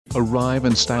Arrive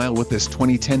in style with this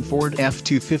 2010 Ford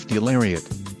F-250 Lariat.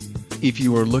 If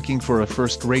you are looking for a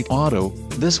first-rate auto,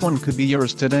 this one could be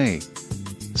yours today.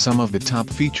 Some of the top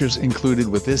features included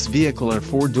with this vehicle are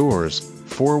 4 doors,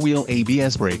 4-wheel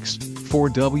ABS brakes,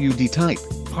 4WD type,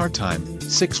 part-time,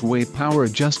 6-way power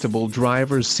adjustable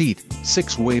driver's seat,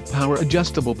 6-way power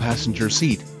adjustable passenger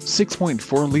seat,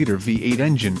 6.4-liter V8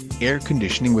 engine, air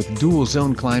conditioning with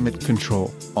dual-zone climate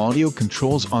control, audio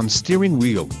controls on steering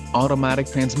wheel, automatic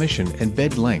transmission and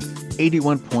bed length,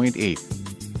 81.8.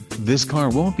 This car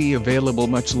won't be available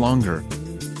much longer.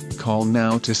 Call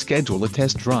now to schedule a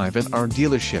test drive at our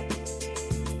dealership.